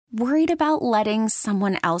Worried about letting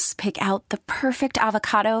someone else pick out the perfect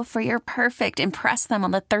avocado for your perfect impress them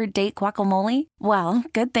on the third date guacamole? Well,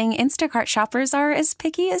 good thing Instacart shoppers are as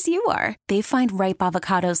picky as you are. They find ripe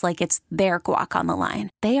avocados like it's their guac on the line.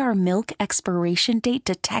 They are milk expiration date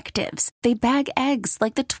detectives. They bag eggs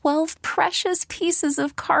like the 12 precious pieces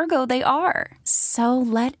of cargo they are. So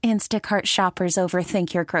let Instacart shoppers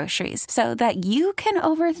overthink your groceries so that you can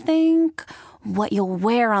overthink what you'll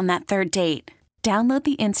wear on that third date. Download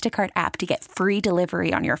the Instacart app to get free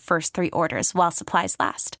delivery on your first 3 orders while supplies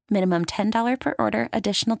last. Minimum $10 per order.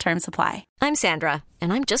 Additional terms apply. I'm Sandra,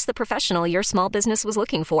 and I'm just the professional your small business was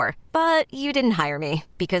looking for. But you didn't hire me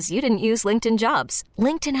because you didn't use LinkedIn Jobs.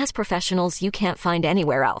 LinkedIn has professionals you can't find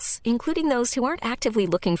anywhere else, including those who aren't actively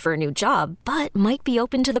looking for a new job, but might be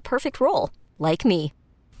open to the perfect role, like me.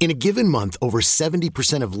 In a given month, over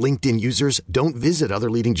 70% of LinkedIn users don't visit other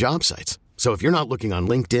leading job sites. So if you're not looking on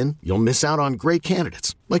LinkedIn, you'll miss out on great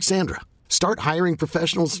candidates like Sandra. Start hiring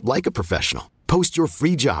professionals like a professional. Post your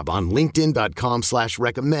free job on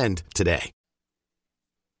linkedin.com/recommend today.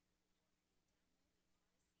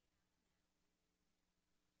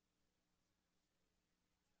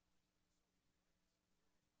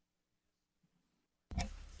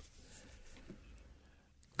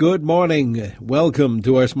 Good morning. Welcome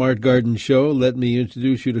to our Smart Garden Show. Let me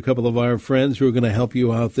introduce you to a couple of our friends who are going to help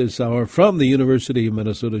you out this hour from the University of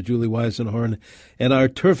Minnesota, Julie Weisenhorn, and our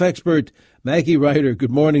turf expert, Maggie Ryder. Good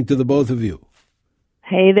morning to the both of you.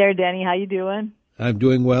 Hey there, Denny. How you doing? I'm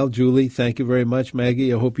doing well, Julie. Thank you very much,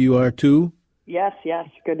 Maggie. I hope you are too. Yes.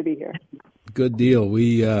 Good to be here. Good deal.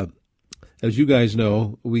 We, as you guys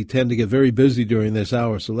know, we tend to get very busy during this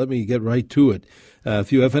hour, so let me get right to it.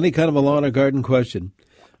 If you have any kind of a lawn or garden question,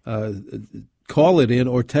 call it in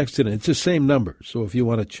or text it in. It's the same number. So if you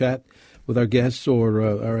want to chat with our guests or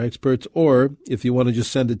our experts, or if you want to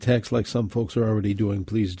just send a text like some folks are already doing,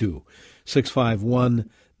 please do.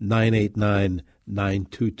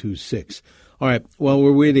 651-989-9226. All right. While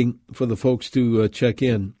we're waiting for the folks to check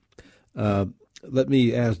in, let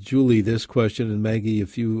me ask Julie this question, and Maggie,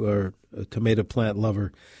 if you are a tomato plant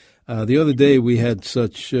lover. The other day we had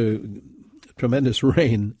such tremendous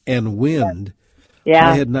rain and wind.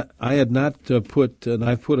 Yeah. I had not put, and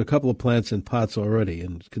I've put a couple of plants in pots already,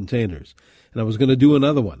 in containers, and I was going to do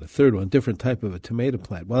another one, a third one, different type of a tomato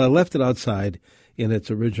plant. Well, I left it outside in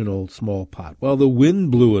its original small pot. Well, the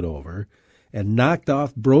wind blew it over and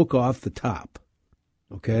broke off the top.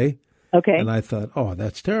 Okay? Okay. And I thought, oh,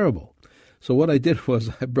 that's terrible. So what I did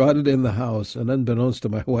was I brought it in the house, and unbeknownst to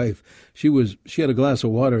my wife, she had a glass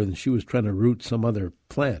of water and she was trying to root some other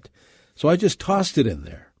plant. So I just tossed it in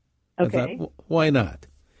there. Okay. I thought, why not?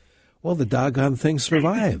 Well, the doggone thing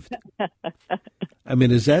survived. I mean,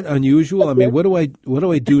 is that unusual? I mean, what do I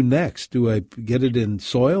do next? Do I get it in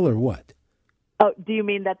soil or what? Oh, do you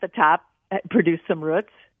mean that the top produced some roots?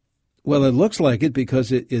 Well, it looks like it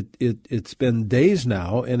because it's been days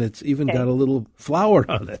now, and it's even got a little flower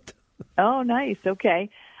on it. Oh, nice. Okay.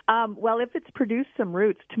 Well, if it's produced some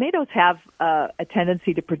roots, tomatoes have a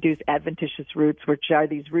tendency to produce adventitious roots, which are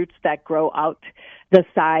these roots that grow out the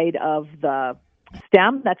side of the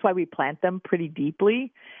stem. That's why we plant them pretty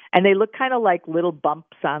deeply, and they look kind of like little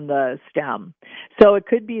bumps on the stem. So it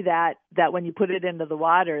could be that when you put it into the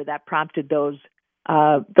water, that prompted those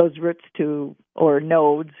roots or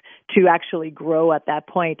nodes to actually grow at that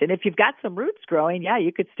point. And if you've got some roots growing, yeah,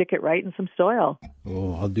 you could stick it right in some soil.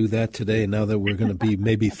 Oh, I'll do that today now that we're going to be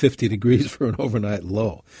maybe 50 degrees for an overnight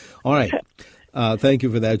low. All right. Thank you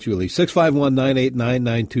for that, Julie.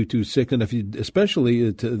 651-989-9226. And if you,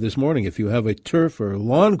 especially this morning, if you have a turf or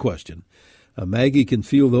lawn question, Maggie can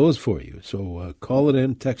field those for you. So call it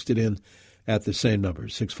in, text it in at the same number,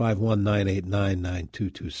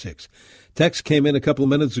 651-989-9226. Text came in a couple of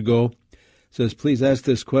minutes ago. Says, please ask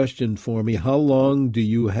this question for me. How long do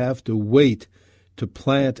you have to wait to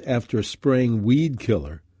plant after spraying weed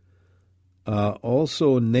killer?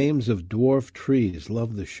 Also, names of dwarf trees.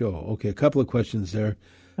 Love the show. Okay, a couple of questions there.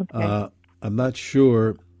 Okay. I'm not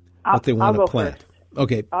sure what they want to plant. First.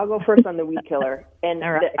 Okay. I'll go first on the weed killer. And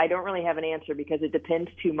right. I don't really have an answer because it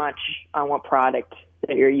depends too much on what product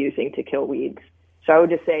that you're using to kill weeds. So I would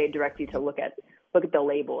just say direct you to look at the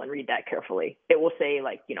label and read that carefully. It will say,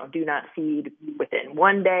 do not seed within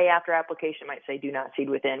 1 day after application. It might say do not seed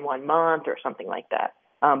within 1 month or something like that.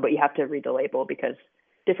 But you have to read the label because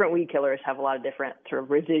different weed killers have a lot of different sort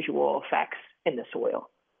of residual effects in the soil.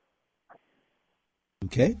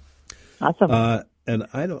 Okay. Awesome. And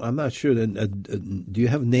I'm not sure. Do you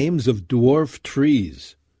have names of dwarf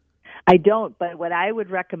trees? I don't, but what I would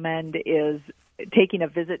recommend is taking a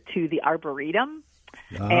visit to the Arboretum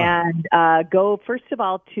And go, first of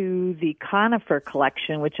all, to the Conifer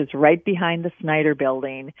collection, which is right behind the Snyder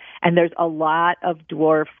Building. And there's a lot of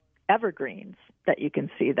dwarf evergreens that you can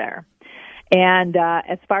see there. And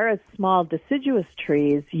as far as small deciduous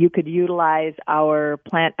trees, you could utilize our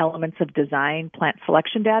Plant Elements of Design plant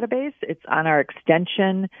selection database. It's on our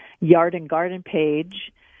extension yard and garden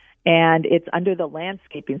page, and it's under the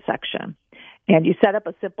landscaping section. And you set up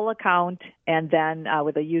a simple account and then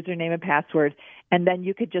with a username and password, and then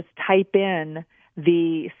you could just type in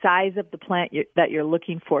the size of the plant that you're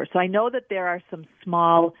looking for. So I know that there are some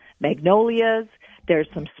small magnolias, there's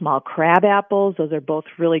some small crab apples. Those are both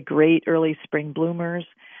really great early spring bloomers.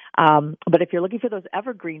 But if you're looking for those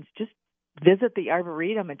evergreens, just visit the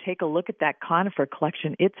Arboretum and take a look at that conifer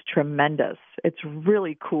collection. It's tremendous. It's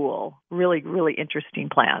really cool, really, really interesting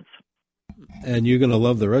plants. And you're going to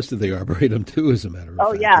love the rest of the Arboretum, too, as a matter of fact.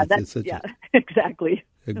 Oh, yeah, exactly.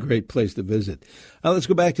 A great place to visit. Let's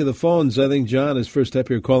go back to the phones. I think John is first up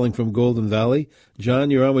here calling from Golden Valley.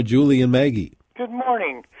 John, you're on with Julie and Maggie. Good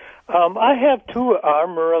morning. I have two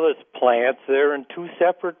amaryllis plants. They're in two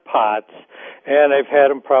separate pots, and I've had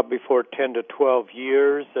them probably for 10 to 12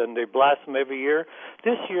 years, and they blossom every year.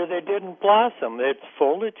 This year they didn't blossom. There's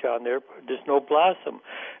foliage on there, but there's no blossom.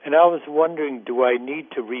 And I was wondering, do I need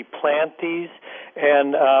to replant these?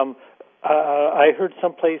 And I heard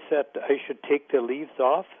someplace that I should take the leaves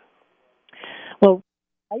off. Well,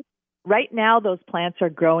 right now those plants are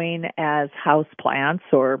growing as house plants,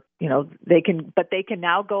 or they can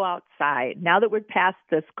now go outside. Now that we're past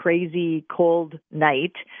this crazy cold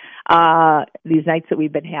night, these nights that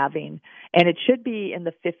we've been having, and it should be in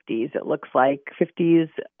the 50s, it looks like 50s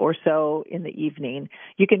or so in the evening.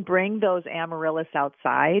 You can bring those amaryllis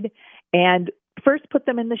outside and first put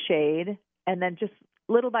them in the shade, and then just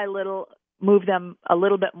little by little move them a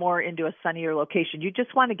little bit more into a sunnier location. You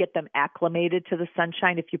just want to get them acclimated to the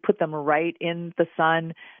sunshine. If you put them right in the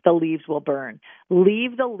sun, the leaves will burn.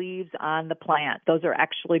 Leave the leaves on the plant. Those are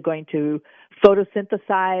actually going to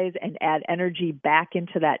photosynthesize and add energy back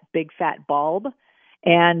into that big fat bulb.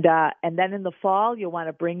 And then in the fall, you'll want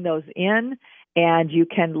to bring those in, and you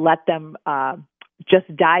can let them just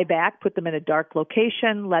die back, put them in a dark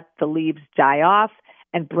location, let the leaves die off,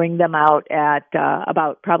 and bring them out at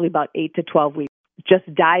probably about 8 to 12 weeks.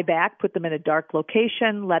 Just die back, put them in a dark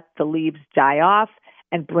location, let the leaves die off,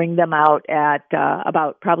 and bring them out at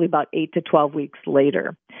probably about 8 to 12 weeks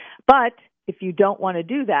later. But if you don't want to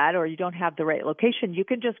do that, or you don't have the right location, you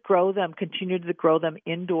can just continue to grow them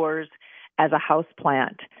indoors as a house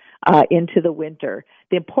plant into the winter.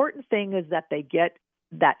 The important thing is that they get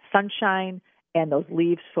that sunshine and those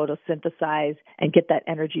leaves photosynthesize and get that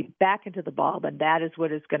energy back into the bulb, and that is what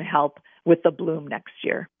is going to help with the bloom next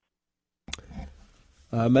year.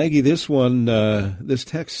 Maggie, this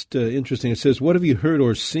text, interesting. It says, what have you heard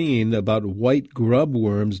or seen about white grub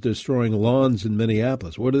worms destroying lawns in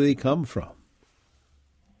Minneapolis? Where do they come from?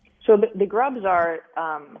 So the grubs are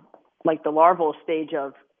like the larval stage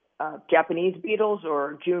of Japanese beetles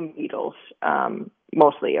or June beetles,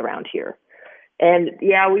 mostly around here. And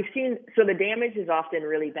yeah, we've seen, so the damage is often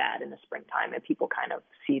really bad in the springtime, and people kind of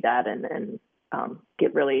see that and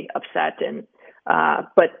get really upset. And,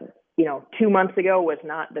 but 2 months ago was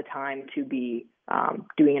not the time to be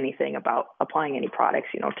doing anything about applying any products,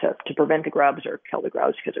 to prevent the grubs or kill the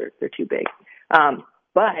grubs, because they're too big.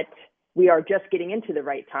 But we are just getting into the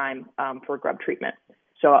right time for grub treatment.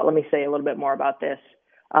 So let me say a little bit more about this.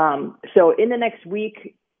 So in the next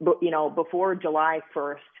week, before July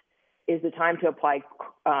 1st, is the time to apply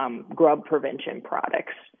grub prevention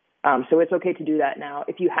products. So it's okay to do that now.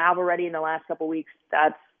 If you have already in the last couple of weeks,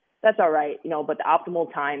 that's all right, but the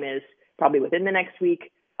optimal time is probably within the next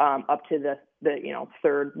week, up to the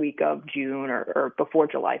third week of June or before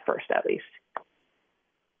July 1st at least.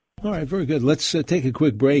 All right, very good. Let's take a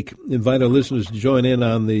quick break. Invite our listeners to join in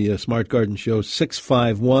on the Smart Garden Show,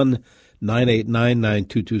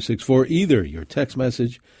 651-989-9226 for either your text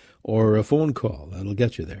message or a phone call. That'll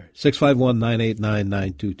get you there.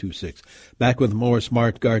 651-989-9226. Back with more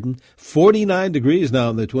Smart Garden. 49 degrees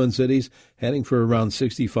now in the Twin Cities, heading for around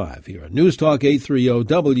 65 here on News Talk 830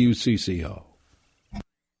 WCCO.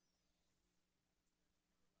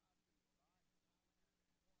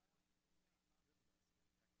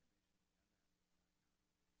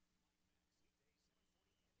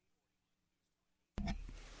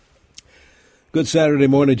 Good Saturday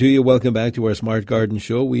morning to you. Welcome back to our Smart Garden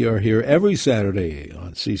Show. We are here every Saturday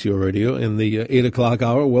on CCO Radio in the 8 o'clock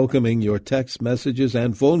hour, welcoming your text messages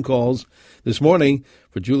and phone calls. This morning,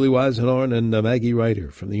 for Julie Weisenhorn and Maggie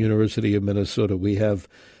Reiter from the University of Minnesota, we have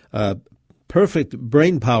perfect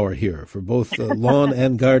brain power here for both lawn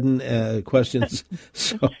and garden questions.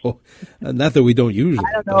 So, not that we don't use it.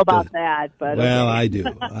 I don't know about that, but well, okay.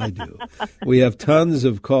 I do. We have tons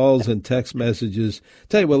of calls and text messages.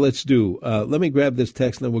 Tell you what, let's do. Let me grab this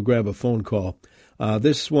text, and then we'll grab a phone call.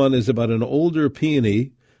 This one is about an older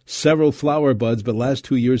peony, several flower buds, but last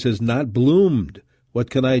 2 years has not bloomed. What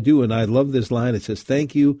can I do? And I love this line. It says,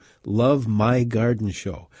 "Thank you, love my garden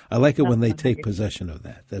show." I like it when they take possession of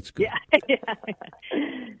that. That's good. Yeah.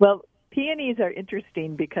 Well, peonies are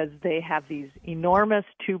interesting because they have these enormous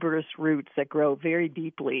tuberous roots that grow very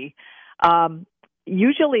deeply.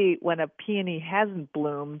 Usually when a peony hasn't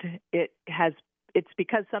bloomed, it's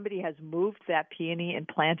because somebody has moved that peony and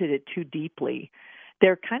planted it too deeply.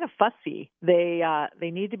 They're kind of fussy. They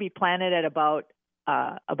need to be planted at about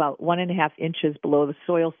 1.5 inches below the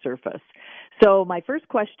soil surface. So my first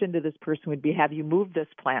question to this person would be, have you moved this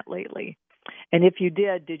plant lately? And if you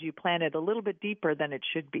did you plant it a little bit deeper than it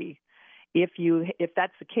should be? If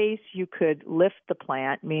that's the case, you could lift the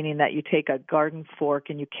plant, meaning that you take a garden fork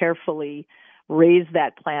and you carefully raise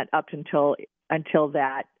that plant up until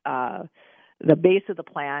that the base of the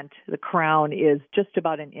plant, the crown, is just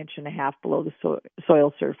about 1.5 inches below the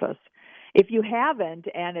soil surface. If you haven't,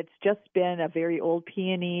 and it's just been a very old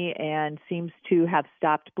peony and seems to have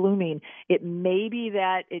stopped blooming, it may be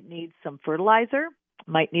that it needs some fertilizer,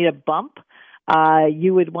 might need a bump.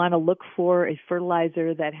 You would want to look for a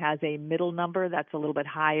fertilizer that has a middle number that's a little bit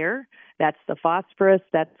higher. That's the phosphorus.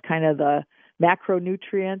 That's kind of the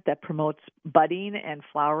macronutrient that promotes budding and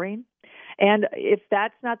flowering. And if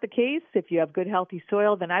that's not the case, if you have good, healthy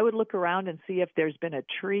soil, then I would look around and see if there's been a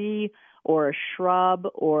tree or a shrub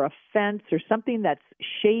or a fence or something that's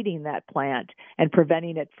shading that plant and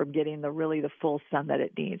preventing it from getting the full sun that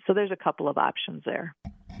it needs. So there's a couple of options there.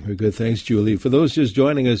 Very good. Thanks, Julie. For those just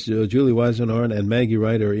joining us, Julie Weisenhorn and Maggie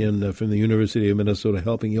Wright are from the University of Minnesota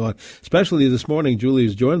helping you out. Especially this morning, Julie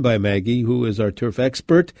is joined by Maggie, who is our turf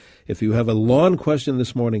expert. If you have a lawn question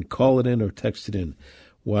this morning, call it in or text it in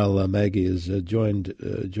while Maggie is joined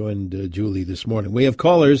Julie this morning. We have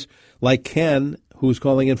callers like Ken, who's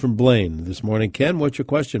calling in from Blaine this morning. Ken, what's your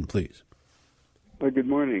question, please? Good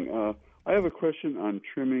morning. I have a question on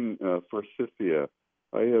trimming forsythia.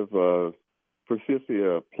 I have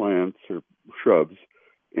forsythia plants or shrubs,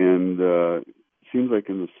 and it seems like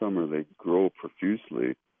in the summer they grow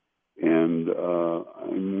profusely. And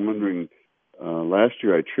I'm wondering, last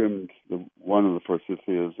year I trimmed one of the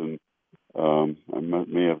forsythias, and I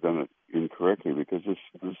may have done it incorrectly because this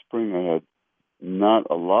spring I had not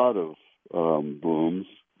a lot of blooms,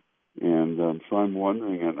 and so I'm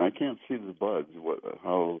wondering, and I can't see the buds,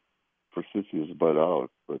 how forsythias bud out,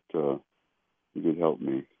 but you could help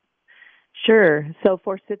me. Sure. So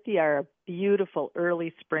forsythia are beautiful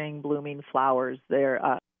early spring blooming flowers. They're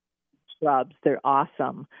shrubs. They're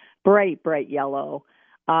awesome, bright yellow.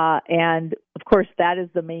 And, of course, that is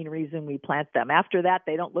the main reason we plant them. After that,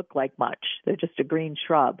 they don't look like much. They're just a green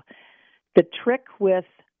shrub. The trick with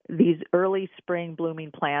these early spring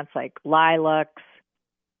blooming plants like lilacs,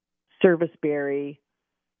 serviceberry,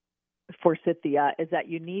 forsythia is that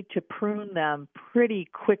you need to prune them pretty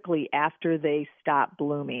quickly after they stop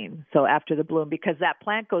blooming. So after the bloom, because that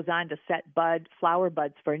plant goes on to set flower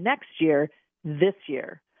buds for next year, this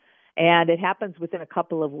year. And it happens within a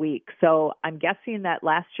couple of weeks. So I'm guessing that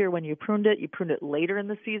last year when you pruned it later in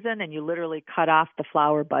the season, and you literally cut off the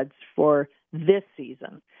flower buds for this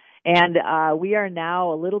season. And we are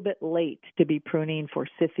now a little bit late to be pruning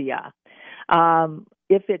forsythia.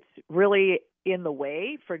 If it's really in the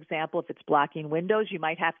way, for example, if it's blocking windows, you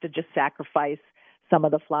might have to just sacrifice some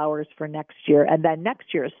of the flowers for next year. And then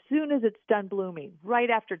next year, as soon as it's done blooming,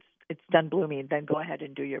 right after it's done blooming, then go ahead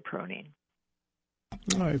and do your pruning.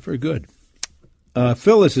 All right, very good.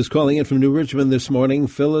 Phyllis is calling in from New Richmond this morning.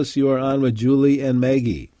 Phyllis, you are on with Julie and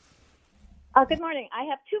Maggie. Good morning. I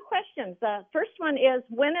have two questions. The first one is,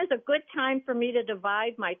 when is a good time for me to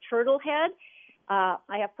divide my turtle head?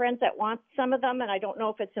 I have friends that want some of them, and I don't know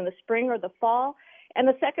if it's in the spring or the fall. And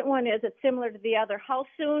the second one is, it's similar to the other. How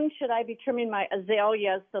soon should I be trimming my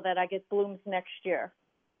azaleas so that I get blooms next year?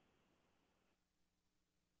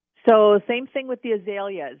 So same thing with the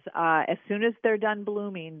azaleas. As soon as they're done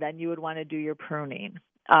blooming, then you would want to do your pruning.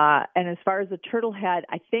 And as far as the turtle head,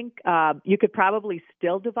 I think you could probably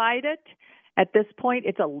still divide it. At this point,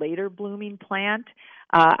 it's a later blooming plant.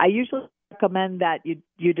 I usually recommend that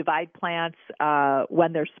you divide plants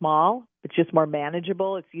when they're small. It's just more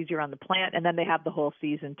manageable. It's easier on the plant, and then they have the whole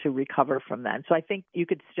season to recover from that. So I think you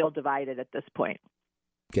could still divide it at this point.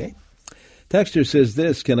 Okay. Texter says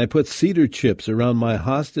this: can I put cedar chips around my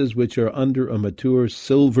hostas which are under a mature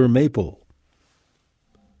silver maple?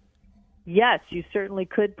 Yes, you certainly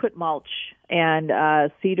could put mulch, and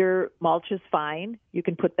cedar mulch is fine. You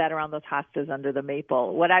can put that around those hostas under the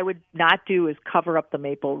maple. What I would not do is cover up the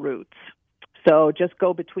maple roots. So just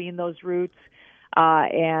go between those roots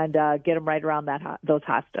and get them right around those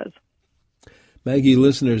hostas. Maggie,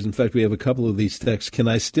 listeners, in fact, we have a couple of these texts. Can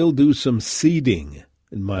I still do some seeding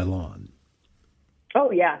in my lawn?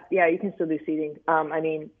 Oh, yeah, you can still do seeding. I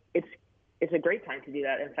mean, it's a great time to do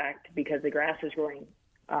that, in fact, because the grass is growing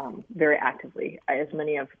very actively. As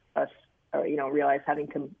many of us, realize having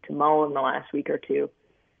to mow in the last week or two,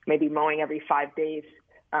 maybe mowing every 5 days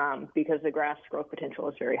because the grass growth potential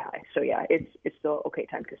is very high. So, yeah, it's still okay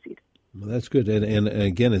time to seed. Well, that's good. And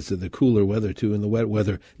again, it's the cooler weather, too, and the wet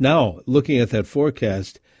weather. Now, looking at that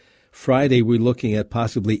forecast, Friday we're looking at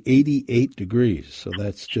possibly 88 degrees. So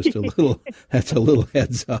that's just a little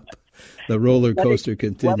heads up. The roller coaster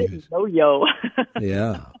continues. Yo-yo.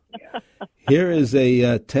 Yeah. Here is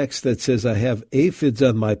a text that says, I have aphids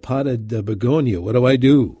on my potted begonia. What do I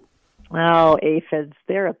do? Oh, aphids.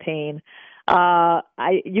 They're a pain.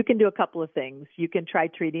 You can do a couple of things. You can try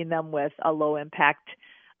treating them with a low-impact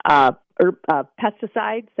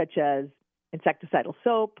pesticide, such as insecticidal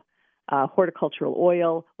soap, horticultural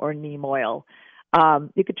oil, or neem oil.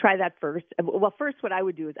 You could try that first. Well, first what I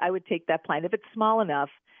would do is I would take that plant, if it's small enough,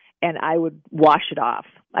 and I would wash it off.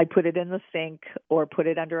 I'd put it in the sink or put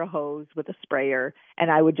it under a hose with a sprayer,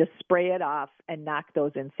 and I would just spray it off and knock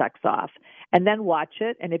those insects off. And then watch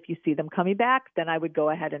it, and if you see them coming back, then I would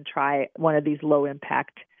go ahead and try one of these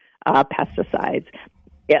low-impact pesticides.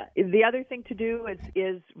 Yeah, the other thing to do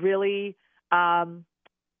is really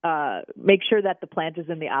make sure that the plant is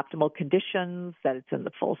in the optimal conditions, that it's in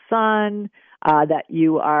the full sun, that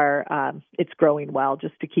you are it's growing well,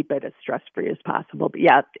 just to keep it as stress-free as possible. But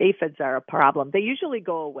yeah, aphids are a problem. They usually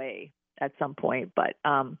go away at some point, but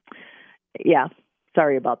yeah,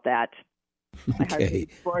 sorry about that. Okay.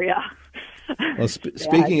 For you. Well,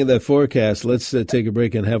 speaking of that forecast, let's take a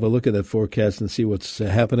break and have a look at that forecast and see what's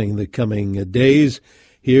happening in the coming days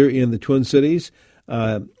here in the Twin Cities.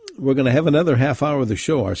 We're going to have another half hour of the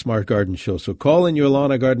show, our Smart Garden Show. So call in your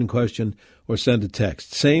lawn or garden question or send a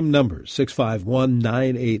text. Same number,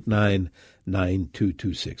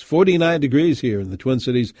 651-989-9226. 49 degrees here in the Twin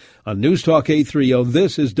Cities on News Talk 830.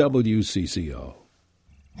 This is WCCO.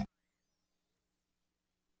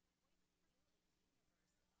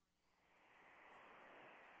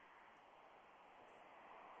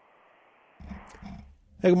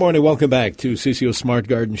 Hey, good morning. Welcome back to CCO Smart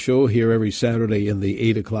Garden Show here every Saturday in the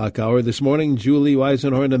 8 o'clock hour. This morning, Julie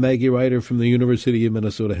Weisenhorn and Maggie Ryder from the University of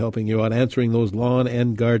Minnesota helping you out answering those lawn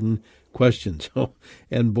and garden questions. Oh,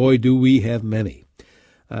 and boy, do we have many.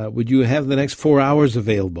 Would you have the next 4 hours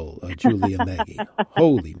available, Julie and Maggie?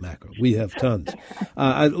 Holy mackerel, we have tons.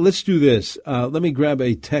 Let's do this. Let me grab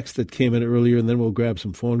a text that came in earlier, and then we'll grab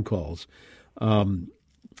some phone calls.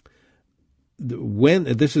 When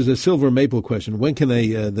this is a silver maple question, when can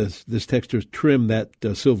this texter trim that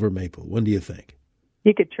silver maple? When do you think?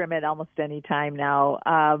 You could trim it almost any time now.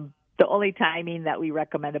 The only timing that we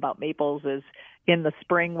recommend about maples is in the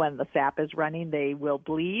spring when the sap is running. They will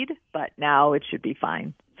bleed, but now it should be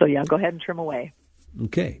fine. So, yeah, go ahead and trim away.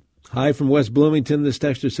 Okay. Hi from West Bloomington. This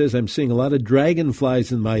texter says, I'm seeing a lot of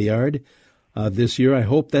dragonflies in my yard this year. I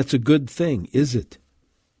hope that's a good thing. Is it?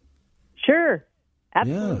 Sure.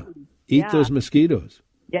 Absolutely. Yeah. Eat those mosquitoes.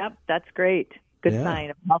 Yep, that's great. Good sign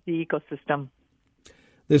of a healthy ecosystem.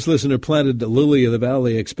 This listener planted a lily of the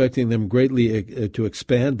valley expecting them greatly to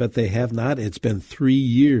expand, but they have not. It's been 3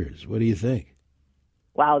 years. What do you think?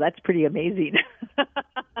 Wow, that's pretty amazing.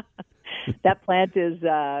 That plant is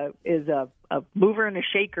a mover and a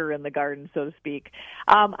shaker in the garden, so to speak.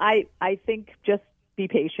 I think just be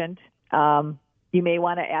patient. You may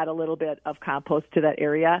want to add a little bit of compost to that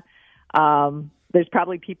area. There's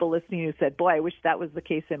probably people listening who said, boy, I wish that was the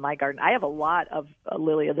case in my garden. I have a lot of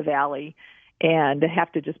lily of the valley and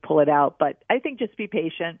have to just pull it out. But I think just be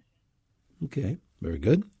patient. Okay, very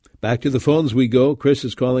good. Back to the phones we go. Chris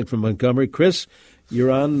is calling from Montgomery. Chris,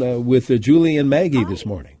 you're on with Julie and Maggie this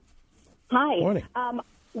morning. Hi. Morning.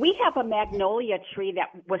 We have a magnolia tree that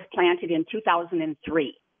was planted in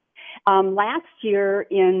 2003. Last year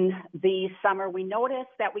in the summer, we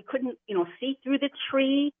noticed that we couldn't, see through the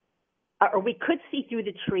tree. Or we could see through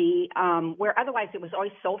the tree, where otherwise it was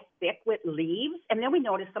always so thick with leaves, and then we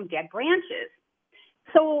noticed some dead branches.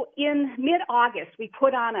 So in mid-August, we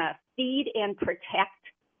put on a feed and protect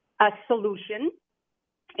solution.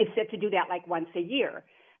 It's said to do that like once a year.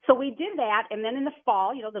 So we did that, and then in the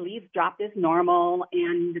fall, the leaves dropped as normal,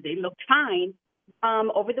 and they looked fine.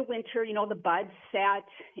 Over the winter, the buds set,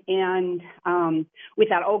 and we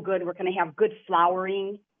thought, oh, good, we're going to have good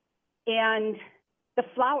flowering. and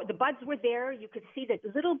the buds were there. You could see the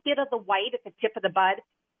little bit of the white at the tip of the bud,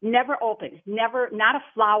 never opened, not a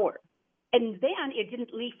flower. And then it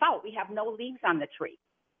didn't leaf out. We have no leaves on the tree.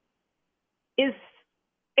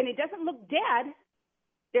 And it doesn't look dead.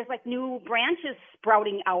 There's like new branches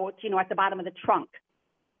sprouting out, at the bottom of the trunk.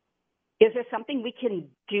 Is there something we can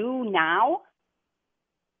do now?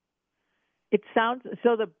 It sounds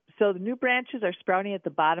so the new branches are sprouting at the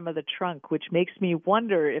bottom of the trunk, which makes me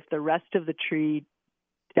wonder if the rest of the tree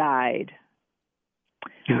died.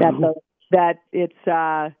 Oh.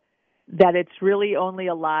 That it's really only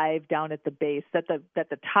alive down at the base. That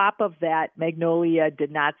the top of that magnolia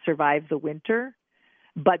did not survive the winter,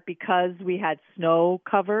 but because we had snow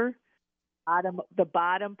cover, the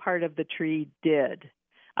bottom part of the tree did.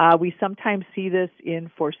 We sometimes see this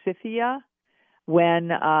in forsythia when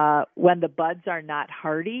the buds are not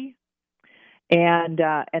hardy, and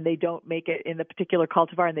they don't make it in the particular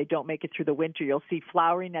cultivar, and they don't make it through the winter. You'll see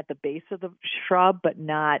flowering at the base of the shrub, but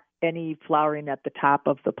not any flowering at the top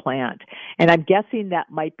of the plant. And I'm guessing that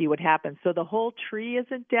might be what happened. So the whole tree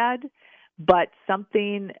isn't dead, but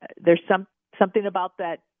there's something about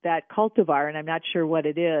that cultivar, and I'm not sure what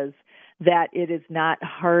it is, that it is not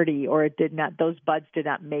hardy, or those buds did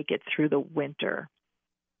not make it through the winter.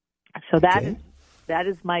 So that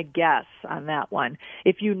is my guess on that one.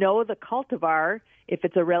 If you know the cultivar, if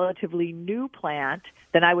it's a relatively new plant,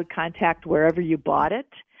 then I would contact wherever you bought it,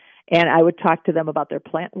 and I would talk to them about their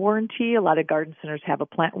plant warranty. A lot of garden centers have a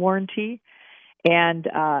plant warranty, and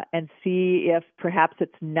see if perhaps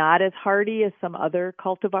it's not as hardy as some other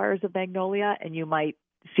cultivars of magnolia, and you might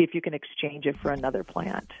see if you can exchange it for another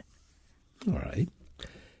plant. All right.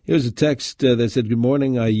 Here's a text that said, "Good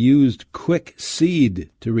morning. I used Quick Seed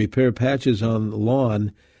to repair patches on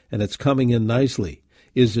lawn, and it's coming in nicely.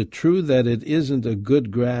 Is it true that it isn't a good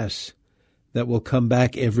grass that will come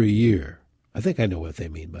back every year?" I think I know what they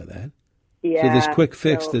mean by that. Yeah. So this Quick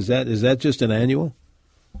Fix, is that just an annual?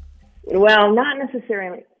 Well, not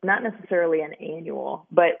necessarily an annual,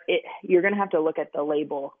 but you're going to have to look at the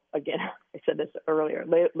label again. I said this earlier.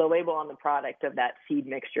 The label on the product of that seed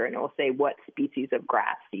mixture, and it will say what species of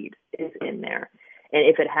grass seed is in there. And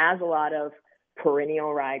if it has a lot of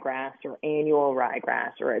perennial ryegrass or annual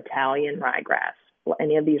ryegrass or Italian ryegrass,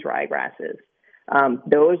 any of these ryegrasses,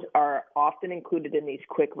 those are often included in these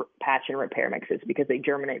quick patch and repair mixes because they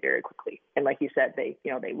germinate very quickly. And like you said, they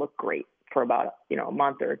look great for about a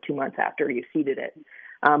month or 2 months after you seeded it.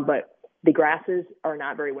 But the grasses are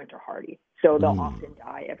not very winter hardy, so they'll often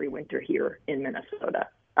die every winter here in Minnesota.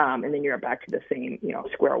 And then you're back to the same,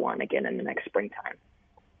 square one again in the next springtime.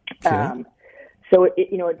 Okay. So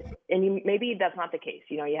maybe that's not the case.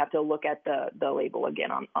 You have to look at the label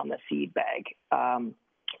again on the seed bag.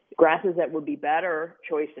 Grasses that would be better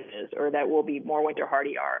choices or that will be more winter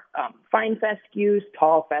hardy are fine fescues,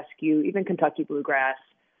 tall fescue, even Kentucky bluegrass.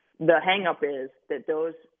 The hang up is that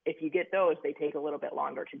those, if you get those, they take a little bit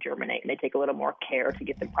longer to germinate, and they take a little more care to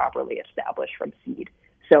get them properly established from seed.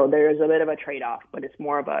 So there's a bit of a trade-off, but it's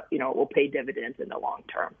more of a, it will pay dividends in the long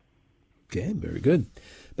term. Okay, very good.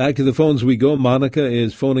 Back to the phones we go. Monica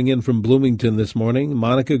is phoning in from Bloomington this morning.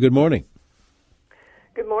 Monica, good morning.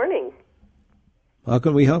 Good morning. How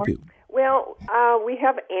can we help you? Well, we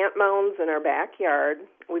have ant mounds in our backyard.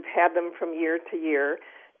 We've had them from year to year,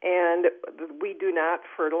 and we do not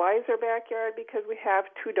fertilize our backyard because we have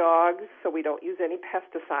 2 dogs, so we don't use any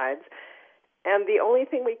pesticides. And the only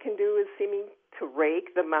thing we can do is seeming to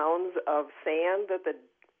rake the mounds of sand that the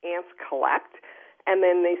ants collect, and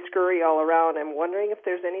then they scurry all around. I'm wondering if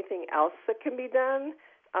there's anything else that can be done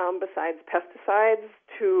besides pesticides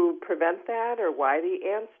to prevent that, or why the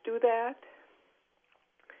ants do that.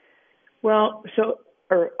 Well,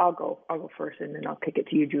 I'll go first, and then I'll kick it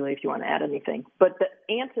to you, Julie, if you want to add anything. But the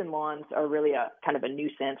ants in lawns are really a kind of a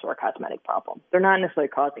nuisance or a cosmetic problem. They're not necessarily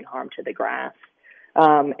causing harm to the grass.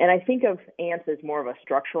 And I think of ants as more of a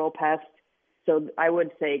structural pest. So I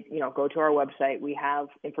would say, go to our website. We have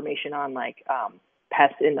information on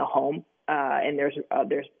pests in the home, and there's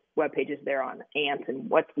web pages there on ants and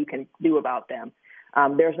what you can do about them.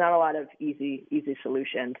 There's not a lot of easy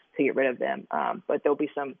solutions to get rid of them, but there'll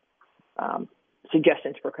be some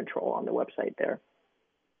suggestions for control on the website there.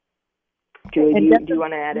 Julie, do you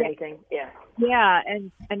want to add anything? Yeah. Yeah,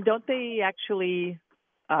 and don't they actually?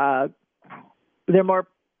 They're more.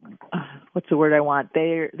 What's the word I want?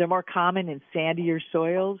 They're more common in sandier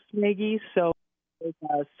soils, Maggie. So,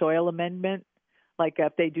 soil amendment, like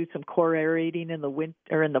if they do some core aerating in the winter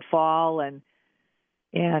or in the fall, and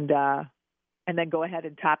then go ahead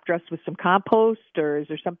and top dress with some compost, or is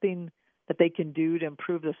there something that they can do to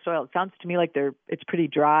improve the soil? It sounds to me like it's pretty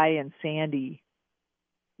dry and sandy.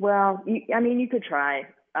 Well, you could try.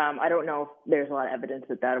 I don't know if there's a lot of evidence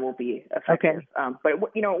that will be effective. Okay. But it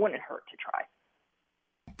wouldn't hurt to try.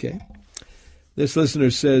 Okay. This listener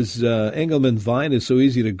says, Engelmann vine is so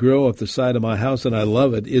easy to grow up the side of my house, and I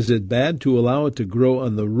love it. Is it bad to allow it to grow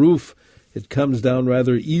on the roof? It comes down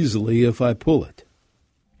rather easily if I pull it.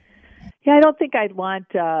 Yeah, I don't think I'd want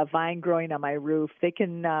vine growing on my roof. They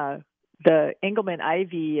can the Engelmann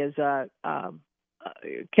ivy is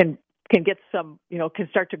can get some, can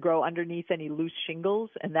start to grow underneath any loose shingles,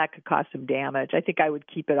 and that could cause some damage. I think I would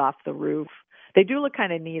keep it off the roof. They do look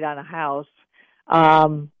kind of neat on a house,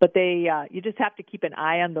 but you just have to keep an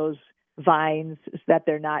eye on those vines so that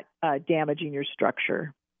they're not damaging your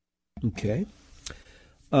structure. Okay.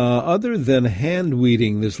 Other than hand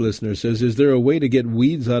weeding, this listener says, is there a way to get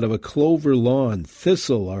weeds out of a clover lawn?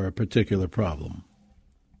 Thistle are a particular problem.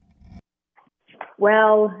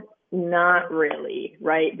 Well, not really,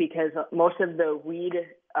 right? Because most of the weed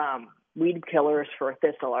killers for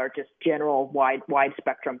thistle are just general wide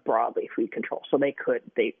spectrum broadleaf weed control, so they could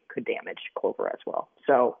damage clover as well.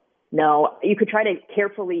 So no, you could try to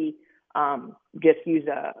carefully just use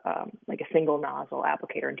a single nozzle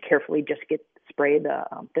applicator and carefully just spray the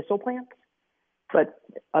thistle plants. But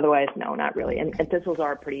otherwise, no, not really. And thistles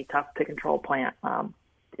are a pretty tough to control plant.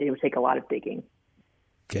 It would take a lot of digging.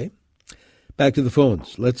 Okay. Back to the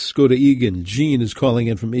phones. Let's go to Egan. Jean is calling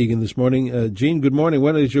in from Egan this morning. Jean, good morning.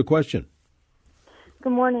 What is your question?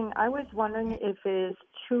 Good morning. I was wondering if it is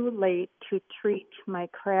too late to treat my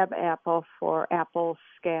crab apple for apple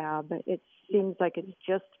scab. It seems like it's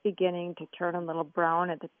just beginning to turn a little brown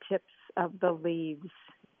at the tips of the leaves.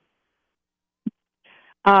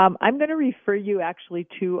 I'm going to refer you actually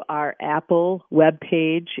to our Apple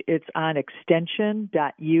webpage. It's on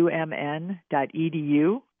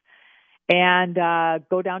extension.umn.edu. And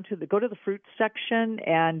go to the fruit section,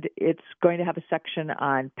 and it's going to have a section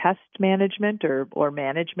on pest management or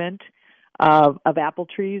management of apple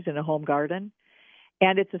trees in a home garden.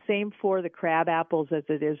 And it's the same for the crab apples as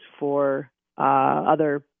it is for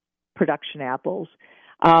other production apples.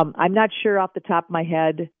 I'm not sure off the top of my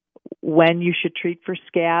head when you should treat for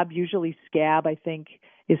scab. Usually scab, I think,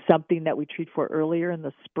 is something that we treat for earlier in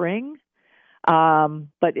the spring.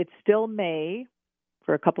 But it's still May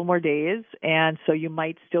for a couple more days, and so you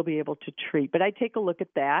might still be able to treat. But I take a look at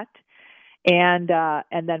that and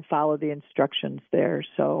then follow the instructions there.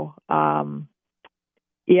 So, and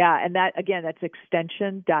that, again, that's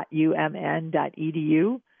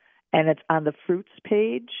extension.umn.edu, and it's on the fruits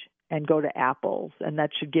page, and go to apples, and that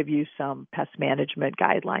should give you some pest management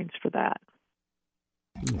guidelines for that.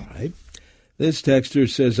 All right. This texter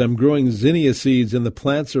says, I'm growing zinnia seeds, and the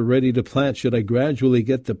plants are ready to plant. Should I gradually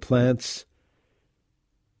get the plants?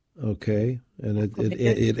 Okay, and it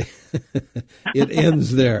it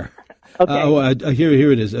ends there. Okay.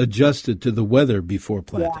 Here it is. Adjusted to the weather before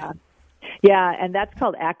planting. Yeah, and that's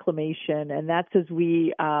called acclimation, and that's as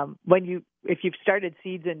if you've started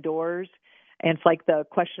seeds indoors, and it's like the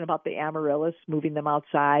question about the amaryllis, moving them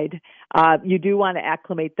outside. You do want to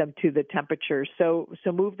acclimate them to the temperature, so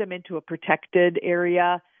move them into a protected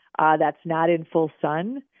area that's not in full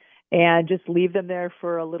sun. And just leave them there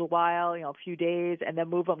for a little while, a few days, and then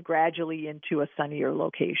move them gradually into a sunnier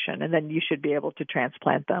location. And then you should be able to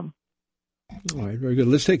transplant them. All right, very good.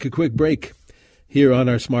 Let's take a quick break here on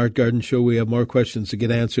our Smart Garden Show. We have more questions to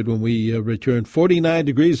get answered when we return. 49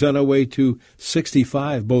 degrees on our way to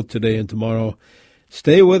 65 both today and tomorrow.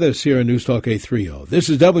 Stay with us here on News Talk 830. This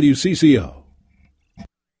is WCCO.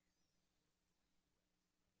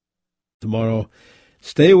 Tomorrow.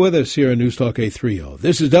 Stay with us here on News Talk 830.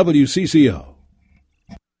 This is WCCO.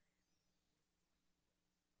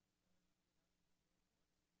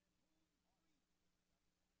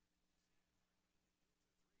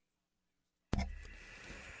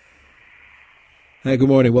 Hi, good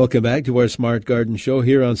morning. Welcome back to our Smart Garden Show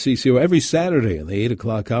here on CCO every Saturday in the 8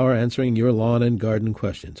 o'clock hour, answering your lawn and garden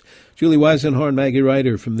questions. Julie Weisenhorn, Maggie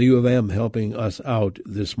Ryder from the U of M helping us out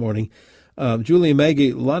this morning. Julie and Maggie,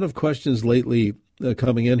 a lot of questions lately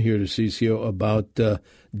coming in here to CCO about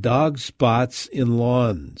dog spots in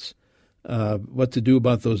lawns, what to do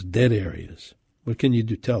about those dead areas. What can you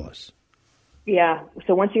do? Tell us. Yeah,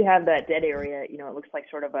 so once you have that dead area, it looks like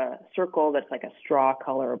sort of a circle that's like a straw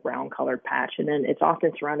color, a brown colored patch, and then it's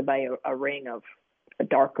often surrounded by a ring of a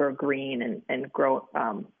darker green and grow,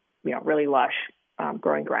 really lush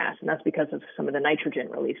growing grass, and that's because of some of the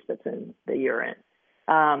nitrogen release that's in the urine.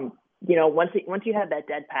 Once you have that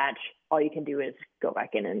dead patch, all you can do is go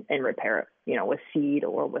back in and repair it, with seed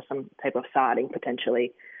or with some type of sodding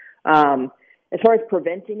potentially. As far as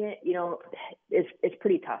preventing it, it's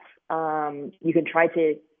pretty tough. You can try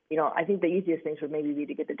to I think the easiest things would maybe be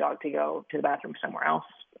to get the dog to go to the bathroom somewhere else,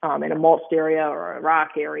 in a mulched area or a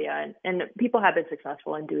rock area. And people have been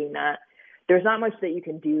successful in doing that. There's not much that you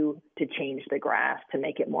can do to change the grass to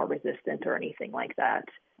make it more resistant or anything like that.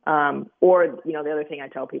 Or the other thing I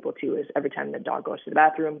tell people too is every time the dog goes to the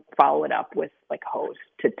bathroom, follow it up with like a hose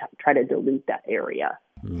to try to dilute that area.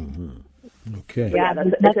 Mm-hmm. Okay. Yeah,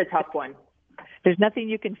 that's a tough one. There's nothing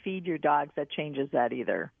you can feed your dogs that changes that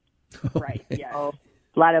either. Right. Yeah.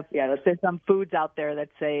 A lot of there's some foods out there that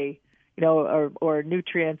say, or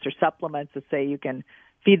nutrients or supplements that say you can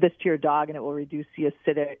feed this to your dog and it will reduce the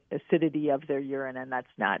acidity of their urine, and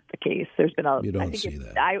that's not the case. There's been you don't see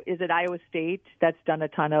that. Is it Iowa State that's done a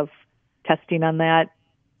ton of testing on that?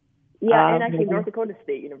 Yeah, and actually North Dakota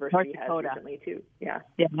State University has recently too. Yeah.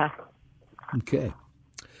 Yeah. Okay.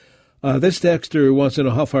 This texter wants to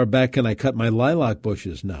know, how far back can I cut my lilac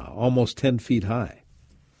bushes now? Almost 10 feet high.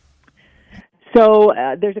 So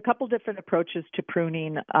there's a couple different approaches to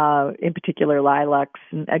pruning, in particular lilacs.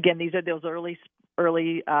 And again, these are those early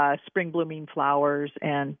spring blooming flowers,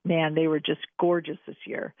 and man, they were just gorgeous this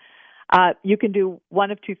year. You can do one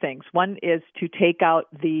of two things. One is to take out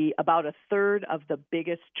about a third of the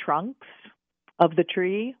biggest trunks of the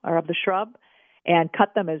tree or of the shrub and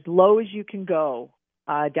cut them as low as you can go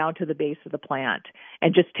down to the base of the plant,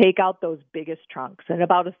 and just take out those biggest trunks and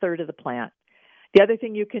about a third of the plant. The other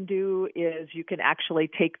thing you can do is you can actually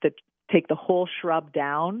take the whole shrub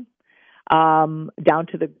down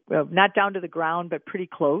to the not down to the ground, but pretty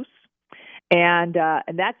close. And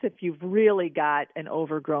that's if you've really got an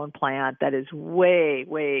overgrown plant that is way,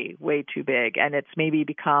 way, way too big, and it's maybe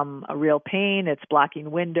become a real pain. It's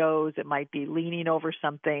blocking windows. It might be leaning over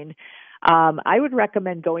something. I would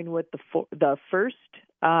recommend going with the first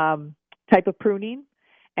type of pruning,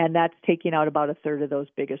 and that's taking out about a third of those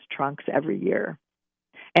biggest trunks every year.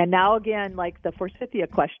 And now again, like the forsythia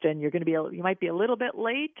question, you might be a little bit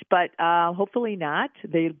late, but hopefully not.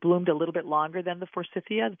 They bloomed a little bit longer than the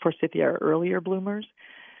forsythia. The forsythia are earlier bloomers,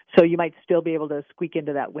 so you might still be able to squeak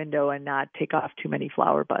into that window and not take off too many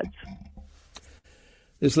flower buds.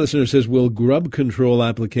 This listener says, will grub control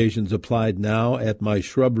applications applied now at my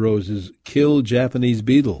shrub roses kill Japanese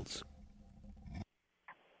beetles?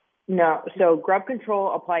 No. So grub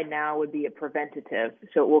control applied now would be a preventative.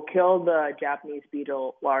 So it will kill the Japanese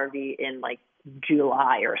beetle larvae in like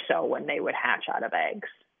July or so when they would hatch out of eggs.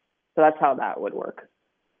 So that's how that would work.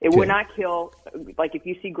 It would not kill, like if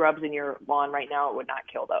you see grubs in your lawn right now, it would not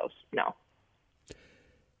kill those. No.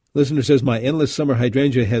 Listener says, my endless summer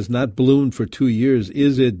hydrangea has not bloomed for 2 years.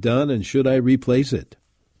 Is it done, and should I replace it?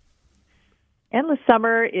 Endless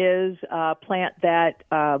summer is a plant that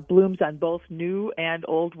blooms on both new and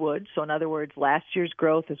old wood. So in other words, last year's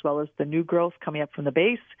growth as well as the new growth coming up from the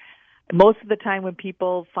base. Most of the time when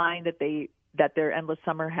people find that their endless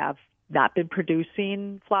summer have not been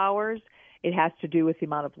producing flowers, it has to do with the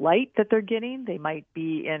amount of light that they're getting. They might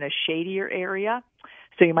be in a shadier area,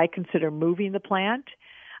 so you might consider moving the plant.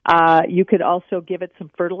 You could also give it some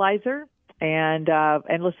fertilizer. And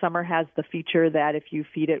endless summer has the feature that if you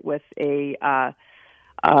feed it with a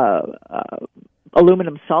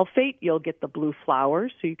aluminum sulfate, you'll get the blue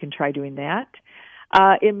flowers. So you can try doing that.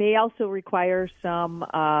 It may also require some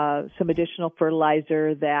additional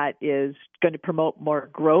fertilizer that is going to promote more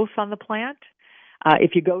growth on the plant.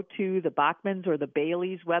 If you go to the Bachman's or the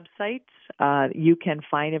Bailey's websites, you can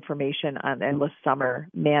find information on endless summer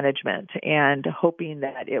management and hoping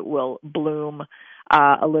that it will bloom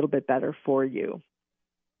a little bit better for you.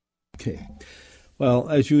 Okay. Well,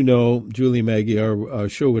 as you know, Julie, Maggie, our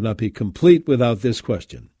show would not be complete without this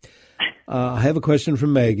question. I have a question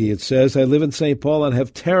from Maggie. It says, I live in St. Paul and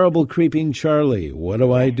have terrible creeping Charlie. What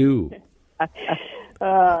do I do?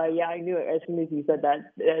 Yeah, I knew it as soon as you said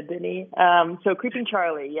that, Denny. So creeping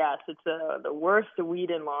Charlie, yes, it's the worst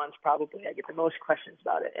weed in lawns probably. I get the most questions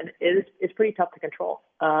about it, and it's pretty tough to control.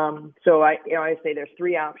 So I say there's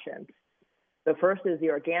three options. The first is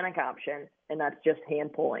the organic option, and that's just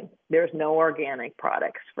hand pulling. There's no organic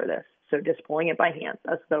products for this, so just pulling it by hand.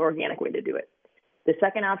 That's the organic way to do it. The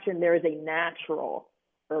second option, there is a natural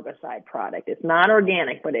herbicide product. It's not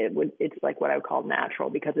organic, but it's like what I would call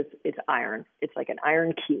natural because it's iron. It's like an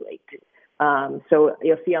iron chelate. So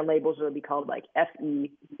you'll see on labels it'll be called like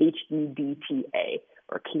FEHEDTA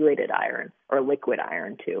or chelated iron or liquid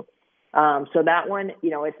iron too. So that one,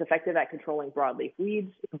 it's effective at controlling broadleaf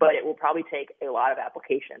weeds, but it will probably take a lot of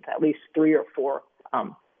applications, at least 3 or 4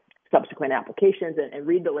 subsequent applications, and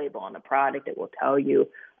read the label on the product. It will tell you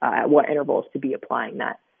at what intervals to be applying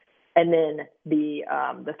that. And then the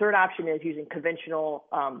third option is using conventional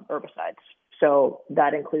herbicides. So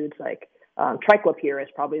that includes like Triclopyr is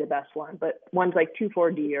probably the best one, but ones like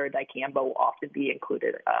 2,4-D or dicamba will often be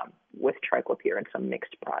included with Triclopyr in some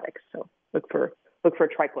mixed products. So look for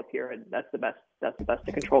Triclopyr, and that's the best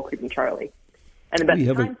to control Creeping Charlie. And the best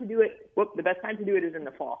time to do it is in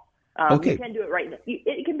the fall. Okay. You can do it right now.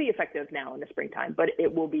 It can be effective now in the springtime, but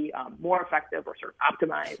it will be more effective or sort of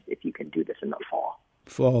optimized if you can do this in the fall.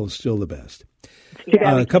 Fall is still the best.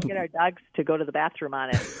 Yeah, we can get our dogs to go to the bathroom on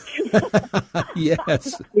it.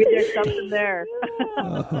 Yes. There's something there.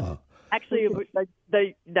 Uh-huh. Actually,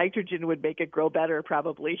 the nitrogen would make it grow better,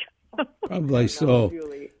 probably. Probably so.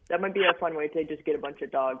 Julie. That might be a fun way to just get a bunch of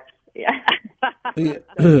dogs. Yeah.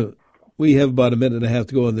 We have about a minute and a half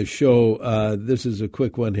to go on the show. This is a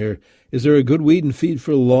quick one here. Is there a good weed and feed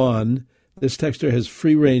for lawn? This texter has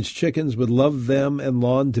free-range chickens, would love them and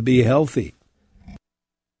lawn to be healthy.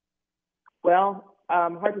 Well,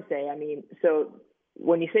 hard to say. I mean, so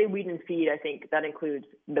when you say weed and feed, I think that includes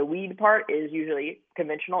the weed part is usually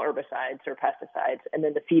conventional herbicides or pesticides, and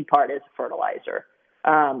then the feed part is fertilizer.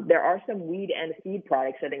 There are some weed and feed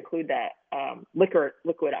products that include that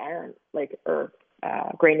liquid iron, or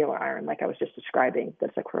granular iron, like I was just describing.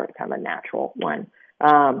 That's kind of a natural one.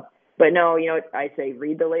 But no, I say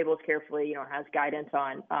read the labels carefully. It has guidance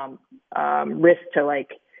on risk to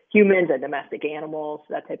like humans and domestic animals,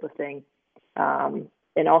 that type of thing.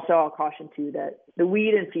 And also I'll caution too that the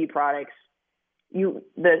weed and feed products,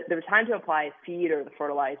 the time to apply feed or the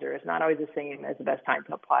fertilizer is not always the same as the best time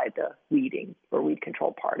to apply the weeding or weed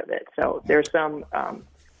control part of it. So there's some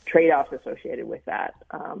trade-offs associated with that.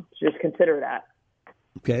 So just consider that.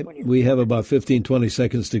 Okay, we have about 15, 20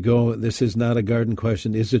 seconds to go. This is not a garden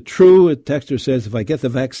question. Is it true, a texter says, if I get the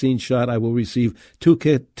vaccine shot, I will receive 2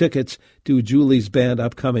 tickets to Julie's band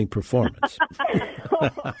upcoming performance?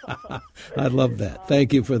 I love that.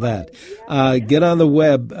 Thank you for that. Get on the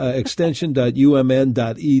web,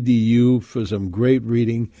 extension.umn.edu for some great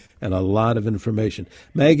reading and a lot of information.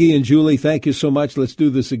 Maggie and Julie, thank you so much. Let's do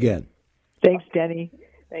this again. Thanks, Jenny.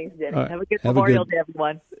 Thanks, Jenny. Have a good Memorial Day,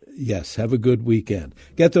 everyone. Yes, have a good weekend.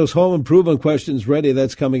 Get those home improvement questions ready.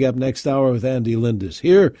 That's coming up next hour with Andy Lindis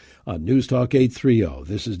here on News Talk 830.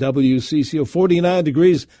 This is WCCO, 49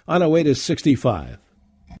 degrees on our way to 65.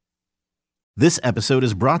 This episode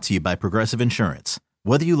is brought to you by Progressive Insurance.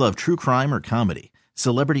 Whether you love true crime or comedy,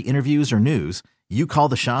 celebrity interviews or news, you call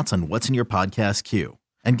the shots on what's in your podcast queue.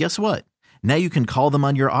 And guess what? Now you can call them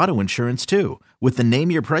on your auto insurance too with the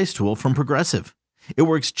Name Your Price tool from Progressive. It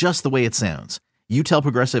works just the way it sounds. You tell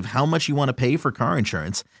Progressive how much you want to pay for car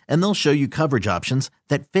insurance, and they'll show you coverage options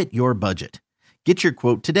that fit your budget. Get your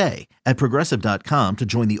quote today at Progressive.com to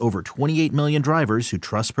join the over 28 million drivers who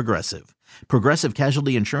trust Progressive. Progressive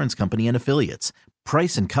Casualty Insurance Company and Affiliates.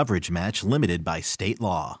 Price and coverage match limited by state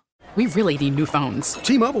law. We really need new phones.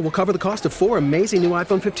 T-Mobile will cover the cost of 4 amazing new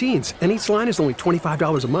iPhone 15s, and each line is only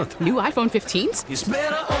 $25 a month. New iPhone 15s? It's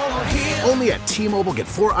better over here. Only at T-Mobile, get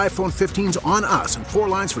 4 iPhone 15s on us and 4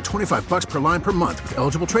 lines for $25 per line per month with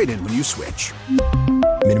eligible trade-in when you switch.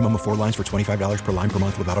 Minimum of 4 lines for $25 per line per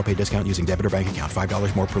month with autopay discount using debit or bank account.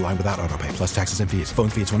 $5 more per line without autopay, plus taxes and fees. Phone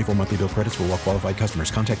fee at 24 monthly bill credits for well-qualified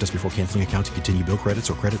customers. Contact us before canceling account to continue bill credits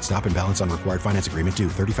or credit stop and balance on required finance agreement due.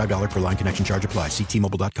 $35 per line connection charge applies. See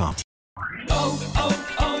T-Mobile.com.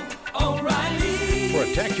 O'Reilly.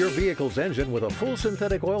 Protect your vehicle's engine with a full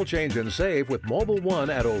synthetic oil change and save with Mobil 1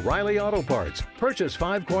 at O'Reilly Auto Parts. Purchase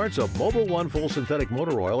 5 quarts of Mobil 1 full synthetic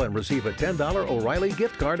motor oil and receive a $10 O'Reilly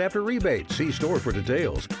gift card after rebate. See store for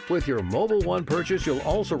details. With your Mobil 1 purchase, you'll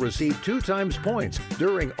also receive 2 times points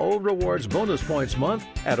during O Rewards Bonus Points Month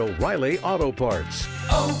at O'Reilly Auto Parts.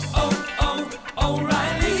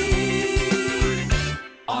 O'Reilly.